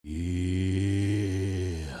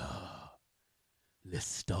let's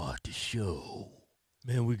start the show.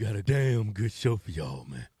 Man, we got a damn good show for y'all,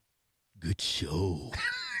 man. Good show.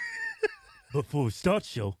 Before we start the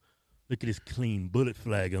show, look at this clean bullet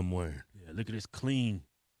flag I'm wearing. Yeah, look at this clean,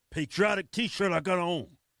 patriotic T-shirt I got on.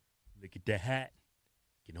 Look at that hat.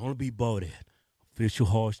 Can only be bought at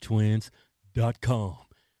officialhorsetwins.com.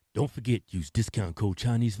 Don't forget, use discount code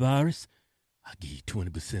ChineseVirus. I'll give you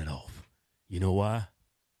 20% off. You know why?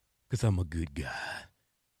 Because I'm a good guy.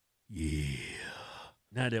 Yeah.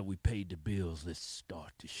 Now that we paid the bills, let's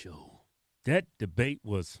start the show. That debate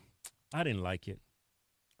I didn't like it.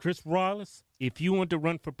 Chris Wallace, if you want to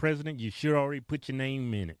run for president, you should already put your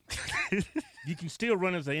name in it. You can still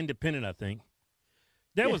run as an independent, I think.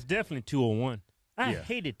 That was definitely 201. I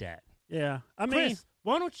hated that. Yeah, I mean, Chris,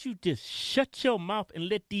 why don't you just shut your mouth and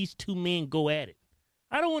let these two men go at it?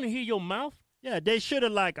 I don't want to hear your mouth. yeah, they should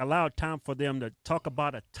have allowed time for them to talk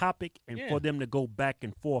about a topic and for them to go back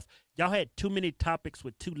and forth. Y'all had too many topics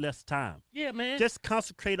with too less time. Yeah, man. Just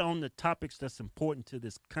concentrate on the topics that's important to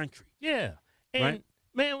this country. Yeah. And, Right?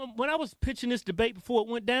 man, when I was pitching this debate before it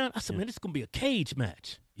went down, I said, man, this is going to be a cage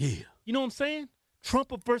match. Yeah. You know what I'm saying?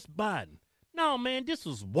 Trump versus Biden. No, man, this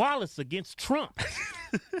was Wallace against Trump.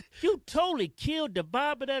 You totally killed the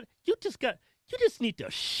vibe of that. You just need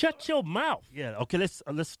to shut your mouth. Yeah. Okay.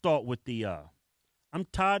 Let's start with the. I'm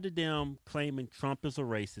tired of them claiming Trump is a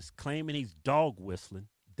racist, claiming he's dog whistling.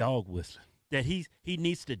 Dog whistling. That he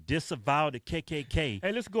needs to disavow the KKK.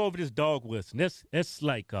 Hey, let's go over this dog whistling. That's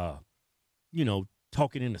like,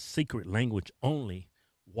 talking in a secret language only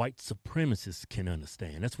white supremacists can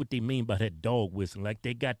understand. That's what they mean by that dog whistling. Like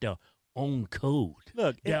they got their own code.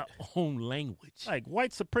 Look, their own language. Like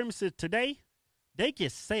white supremacists today, they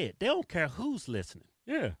just say it. They don't care who's listening.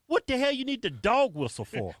 Yeah. What the hell you need the dog whistle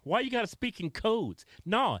for? Why you got to speak in codes?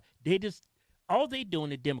 No, all they doing,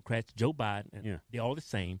 the Democrats, Joe Biden, they're all the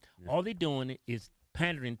same. Yeah. All they doing is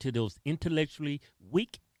pandering to those intellectually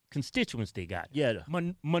weak constituents they got. Yeah.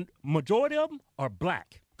 Majority of them are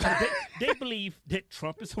black. They believe that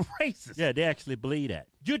Trump is a racist. Yeah, they actually believe that.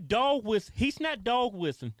 Your dog whistling, he's not dog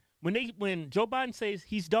whistling. When Joe Biden says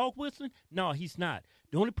he's dog whistling, no, he's not.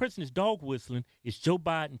 The only person that's dog whistling is Joe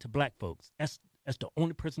Biden to black folks. That's the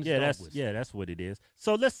only person that's dog whistling. Yeah, that's what it is.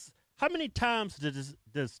 So how many times does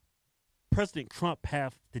President Trump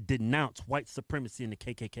have to denounce white supremacy and the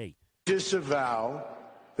KKK? Disavow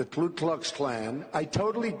the Ku Klux Klan. I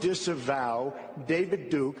totally disavow David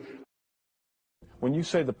Duke. When you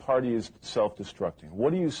say the party is self-destructing,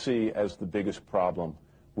 what do you see as the biggest problem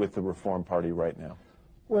with the Reform Party right now?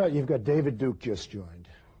 Well, you've got David Duke just joined,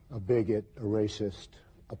 a bigot, a racist,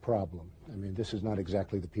 a problem. I mean, this is not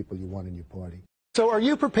exactly the people you want in your party. So are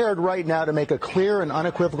you prepared right now to make a clear and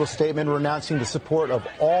unequivocal statement renouncing the support of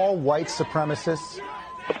all white supremacists?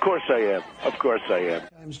 Of course I am. Of course I am. How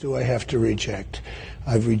many times do I have to reject?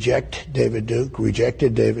 I've rejected David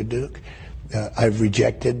Duke. I've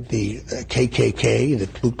rejected the KKK, the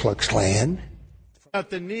Ku Klux Klan. About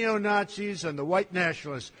the neo-Nazis and the white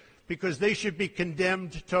nationalists, because they should be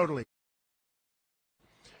condemned totally.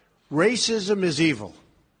 Racism is evil,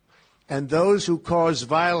 and those who cause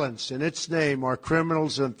violence in its name are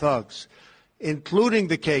criminals and thugs, including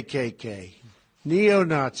the KKK,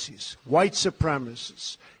 neo-Nazis, white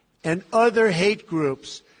supremacists, and other hate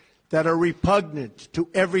groups that are repugnant to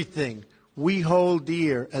everything we hold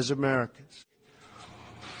dear as Americans.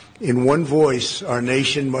 In one voice, our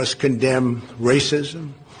nation must condemn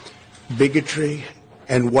racism, bigotry,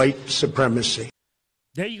 and white supremacy.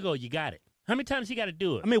 There you go. You got it. How many times you got to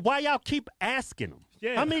do it? I mean, why y'all keep asking him?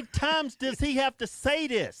 Yeah. How many times does he have to say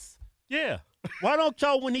this? Yeah. Why don't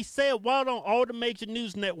y'all, when he said, why don't all the major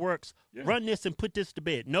news networks run this and put this to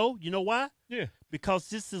bed? No, you know why? Yeah. Because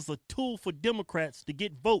this is a tool for Democrats to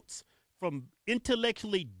get votes from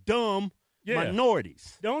intellectually dumb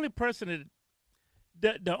minorities. The only person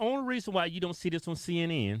the only reason why you don't see this on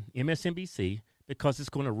CNN, MSNBC, because it's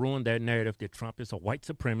going to ruin their narrative that Trump is a white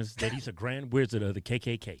supremacist, that he's a grand wizard of the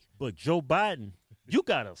KKK. But Joe Biden, you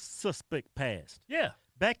got a suspect past. Yeah.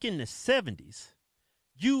 Back in the 70s,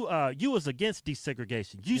 you was against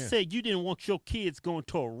desegregation. You said you didn't want your kids going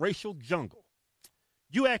to a racial jungle.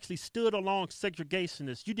 You actually stood along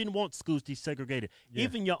segregationists. You didn't want schools desegregated. Yeah.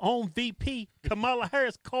 Even your own VP, Kamala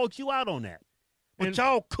Harris, called you out on that. But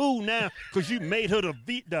y'all cool now because you made her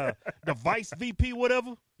the vice VP,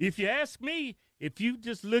 whatever. If you ask me, if you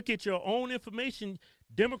just look at your own information,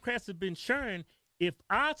 Democrats have been sharing, if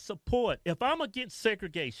I'm against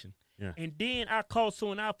segregation, and then I call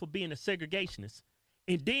someone out for being a segregationist,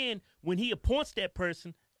 and then when he appoints that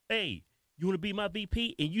person, hey, you want to be my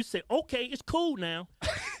VP? And you say, okay, it's cool now.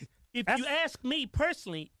 If you ask me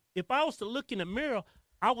personally, if I was to look in the mirror,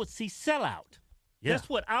 I would see sellout. Yeah. That's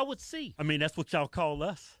what I would see. I mean, that's what y'all call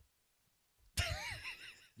us.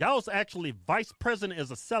 Y'all's actually vice president is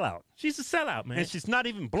a sellout. She's a sellout, man. And she's not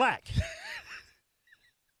even black.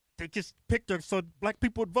 They just picked her so black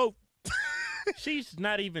people would vote. She's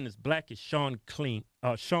not even as black as Sean King,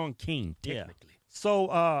 technically. Yeah.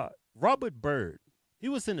 So Robert Byrd, he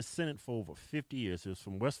was in the Senate for over 50 years. He was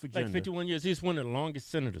from West Virginia. Like 51 years. He's one of the longest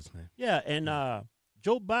senators, man. Yeah, and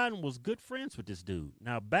Joe Biden was good friends with this dude.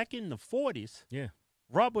 Now, back in the 40s, Yeah.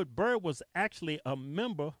 Robert Byrd was actually a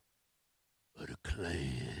member of the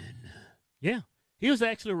Klan. Yeah. He was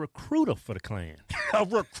actually a recruiter for the Klan. A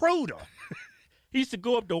recruiter. He used to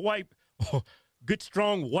go up to good,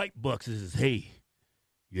 strong white bucks and says, hey,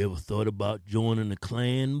 you ever thought about joining the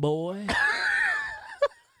Klan, boy?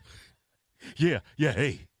 Yeah,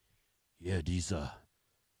 hey. Yeah, these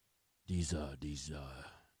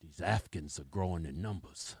Afghans are growing in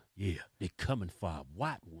numbers. Yeah. They're coming for our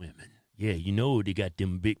white women. Yeah, you know they got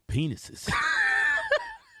them big penises.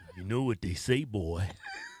 You know what they say, boy.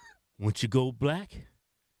 Once you go black,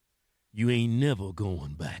 you ain't never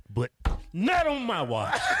going back. But not on my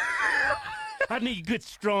watch. I need good,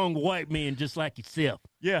 strong white men just like yourself.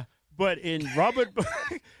 Yeah, but in Robert...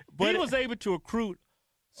 He was able to recruit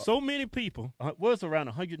so many people. Was around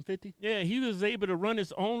 150? Yeah, he was able to run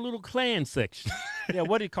his own little Klan section. Yeah,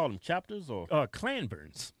 what do you call them, chapters or? Klan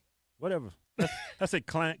burns. Whatever. That's a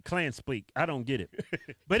Klan speak. I don't get it.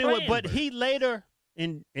 But anyway, but he later,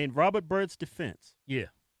 in Robert Byrd's defense, Yeah.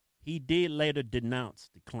 he did later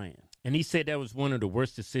denounce the Klan. And he said that was one of the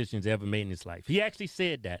worst decisions ever made in his life. He actually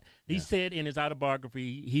said that. He said in his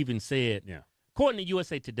autobiography, he even said, according to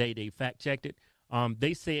USA Today, they fact-checked it.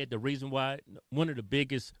 They said the reason why, one of the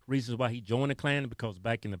biggest reasons why he joined the Klan, because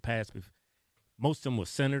back in the past, most of them were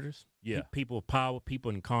senators, people of power, people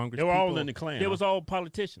in Congress. They were all in the Klan. They was all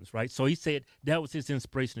politicians, right? So he said that was his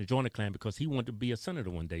inspiration to join the Klan because he wanted to be a senator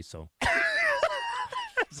one day. So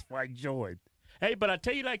that's why he joined. Hey, but I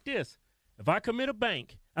tell you like this: if I commit a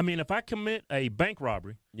bank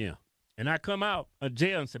robbery, and I come out of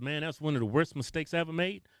jail and say, "Man, that's one of the worst mistakes I ever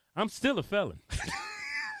made," I'm still a felon.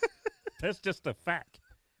 That's just a fact.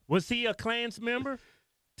 Was he a Klan's member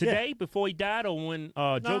today before he died, or when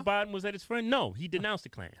Joe Biden was at his funeral? No, he denounced the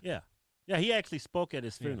Klan. Yeah, he actually spoke at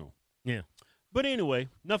his funeral. Yeah. But anyway,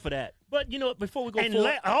 enough of that. But, you know, before we go and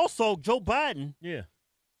forward. Also, Joe Biden, Yeah.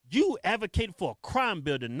 you advocated for a crime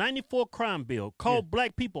bill, the 94 crime bill, called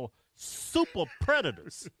black people super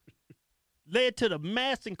predators. Led to the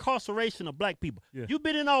mass incarceration of black people. Yeah. You've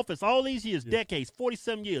been in office all these years, decades,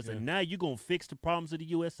 47 years, and now you're going to fix the problems of the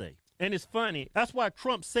USA. And it's funny. That's why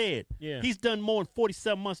Trump said he's done more in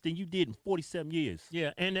 47 months than you did in 47 years.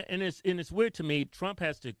 Yeah, and it's weird to me. Trump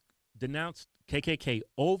has to denounce KKK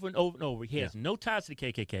over and over and over. He has no ties to the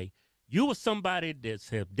KKK. You were somebody that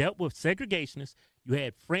have dealt with segregationists. You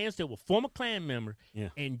had friends that were former Klan members,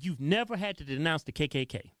 and you've never had to denounce the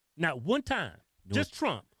KKK. Not one time. Just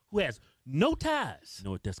Trump, who has no ties. You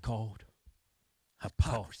know what that's called?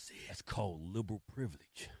 Hypocrisy. That's called liberal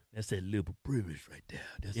privilege. That's that liberal privilege right there.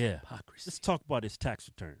 That's hypocrisy. Let's talk about his tax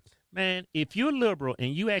returns. Man, if you're liberal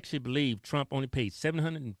and you actually believe Trump only paid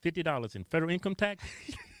 $750 in federal income tax,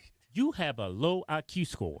 you have a low IQ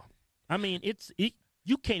score. I mean,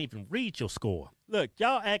 you can't even read your score. Look,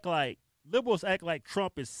 liberals act like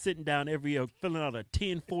Trump is sitting down every year filling out a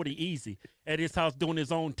 1040 easy at his house doing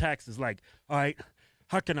his own taxes. Like, all right,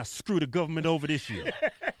 how can I screw the government over this year?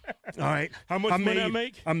 All right, how much money I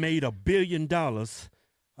make? I made $1 billion.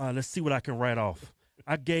 Let's see what I can write off.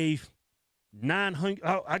 I gave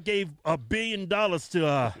 $1 billion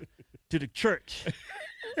to the church,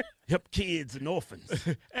 help kids and orphans.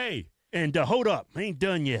 Hey, and hold up, I ain't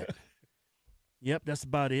done yet. Yep, that's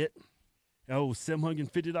about it. Oh,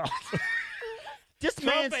 $750.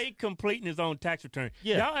 Trump ain't completing his own tax return.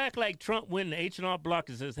 Yeah. Y'all act like Trump went in the H&R Block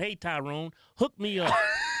and says, "Hey, Tyrone, hook me up.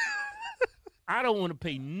 I don't want to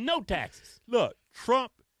pay no taxes." Look,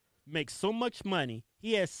 Trump makes so much money,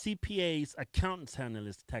 he has CPAs, accountants handling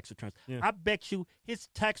his tax returns. Yeah. I bet you his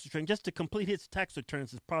tax return, just to complete his tax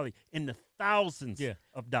returns, is probably in the thousands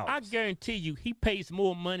of dollars. I guarantee you he pays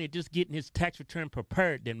more money just getting his tax return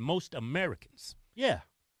prepared than most Americans. Yeah.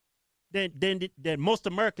 Than most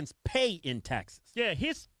Americans pay in taxes. Yeah,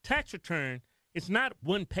 his tax return is not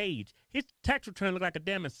one page. His tax return looks like a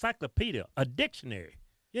damn encyclopedia, a dictionary.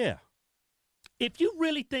 Yeah. If you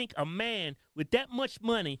really think a man with that much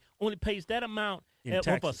money only pays that amount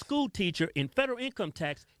of a school teacher in federal income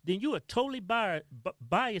tax, then you are totally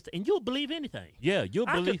biased, and you'll believe anything. Yeah,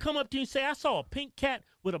 I could come up to you and say, "I saw a pink cat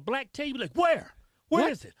with a black tail." You'd be like, Where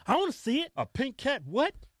is it? I want to see it. A pink cat?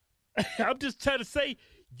 What? I'm just trying to say,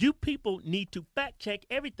 you people need to fact check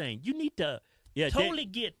everything. You need to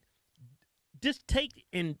totally just take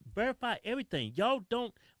and verify everything. Y'all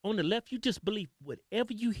don't, on the left, you just believe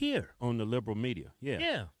whatever you hear. On the liberal media,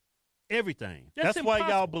 Yeah. Everything. That's why y'all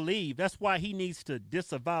impossible. believe. That's why he needs to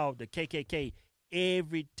disavow the KKK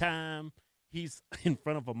every time he's in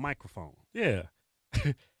front of a microphone. Yeah.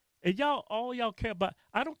 And all y'all care about,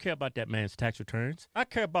 I don't care about that man's tax returns. I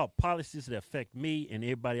care about policies that affect me and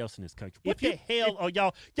everybody else in this country. What the hell are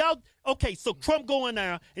y'all? Okay, so Trump going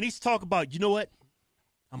there and he's talking about, you know what?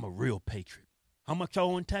 I'm a real patriot. How much I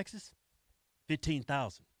owe in taxes?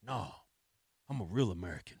 $15,000. No, I'm a real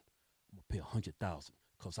American. I'm going to pay $100,000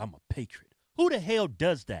 because I'm a patriot. Who the hell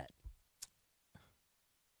does that?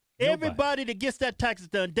 Nobody. Everybody that gets that taxes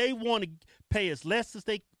done, they want to pay as less as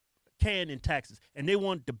they can in taxes, and they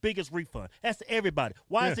want the biggest refund. That's everybody.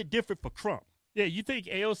 Why is it different for Trump? Yeah, you think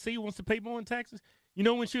AOC wants to pay more in taxes? You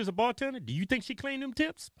know when she was a bartender, do you think she claimed them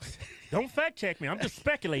tips? Don't fact check me. I'm just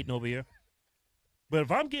speculating over here. But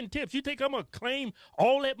if I'm getting tips, you think I'm going to claim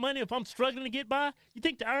all that money if I'm struggling to get by? You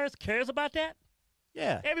think the IRS cares about that?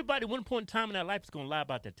 Yeah. Everybody at one point in time in their life is going to lie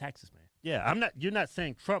about their taxes, man. Yeah, you're not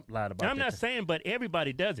saying Trump lied about I'm not saying, but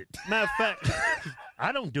everybody does it. Matter of fact,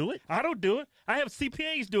 I don't do it. I don't do it. I have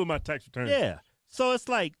CPAs doing my tax returns. Yeah. So it's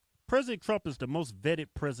like President Trump is the most vetted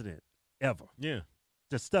president ever. Yeah.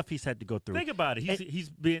 The stuff he's had to go through. Think about it. He's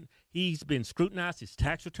been scrutinized, his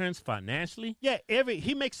tax returns financially. Yeah,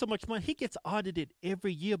 he makes so much money. He gets audited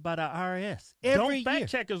every year by the IRS. Don't fact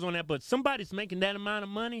checkers on that, but somebody's making that amount of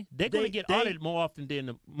money, they're going to get audited more often than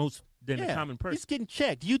the common person. He's getting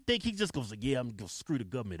checked. You think he just goes, yeah, I'm going to screw the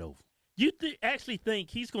government over? You actually think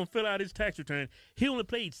he's going to fill out his tax return? He only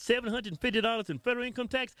paid $750 in federal income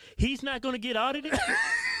tax. He's not going to get audited?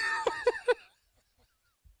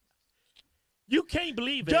 You can't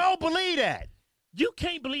believe it. Don't believe that. You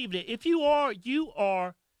can't believe that. If you are,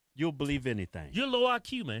 you'll believe anything. You're low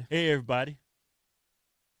IQ, man. Hey, everybody.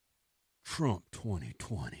 Trump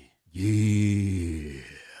 2020. Yeah.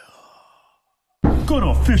 Go to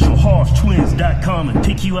officialhorsetwins.com and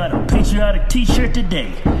pick you out a patriotic t-shirt today.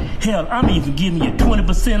 Hell, I'm even giving you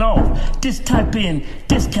 20% off. Just type in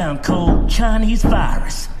discount code Chinese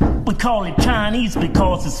Virus. We call it Chinese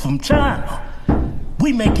because it's from China.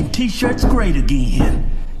 We making t-shirts great again.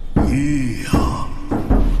 Yeah.